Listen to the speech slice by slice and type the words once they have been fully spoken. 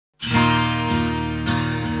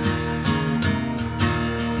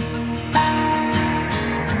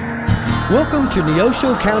Welcome to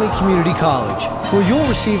Neosho County Community College, where you'll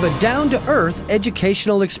receive a down-to-earth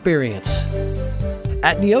educational experience.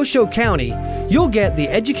 At Neosho County, you'll get the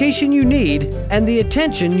education you need and the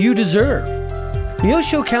attention you deserve.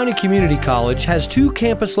 Neosho County Community College has two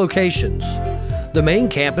campus locations. The main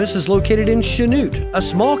campus is located in Chanute, a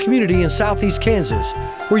small community in southeast Kansas,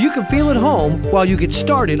 where you can feel at home while you get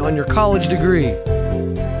started on your college degree.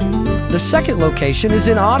 The second location is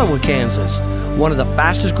in Ottawa, Kansas, one of the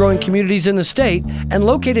fastest growing communities in the state and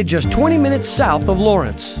located just 20 minutes south of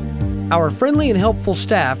Lawrence. Our friendly and helpful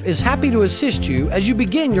staff is happy to assist you as you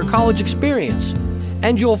begin your college experience,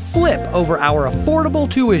 and you'll flip over our affordable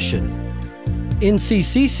tuition.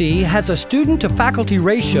 NCCC has a student-to-faculty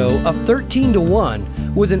ratio of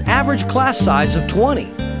 13:1 with an average class size of 20.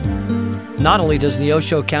 Not only does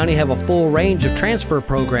Neosho County have a full range of transfer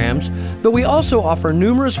programs, but we also offer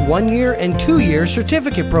numerous one-year and two-year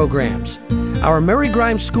certificate programs. Our Mary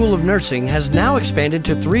Grimes School of Nursing has now expanded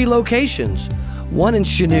to 3 locations, one in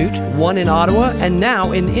Chanute, one in Ottawa, and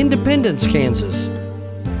now in Independence, Kansas.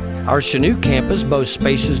 Our Chanute campus boasts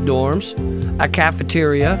spacious dorms, a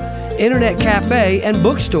cafeteria, internet cafe, and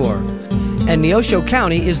bookstore. And Neosho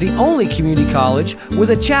County is the only community college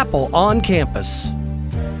with a chapel on campus.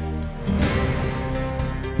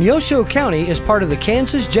 Neosho County is part of the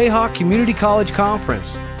Kansas Jayhawk Community College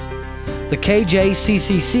Conference. The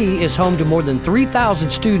KJCCC is home to more than 3,000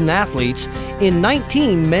 student athletes in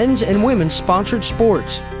 19 men's and women's sponsored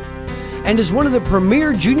sports, and is one of the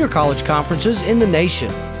premier junior college conferences in the nation.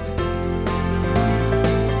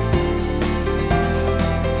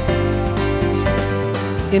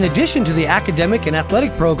 In addition to the academic and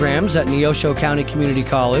athletic programs at Neosho County Community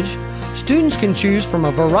College, students can choose from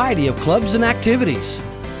a variety of clubs and activities.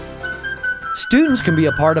 Students can be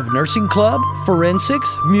a part of nursing club, forensics,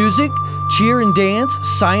 music, cheer and dance,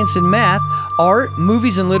 science and math, art,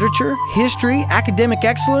 movies and literature, history, academic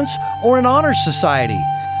excellence, or an honors society.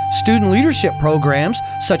 Student leadership programs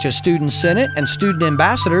such as Student Senate and Student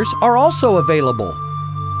Ambassadors are also available.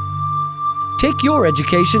 Take your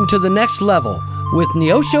education to the next level with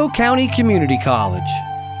Neosho County Community College.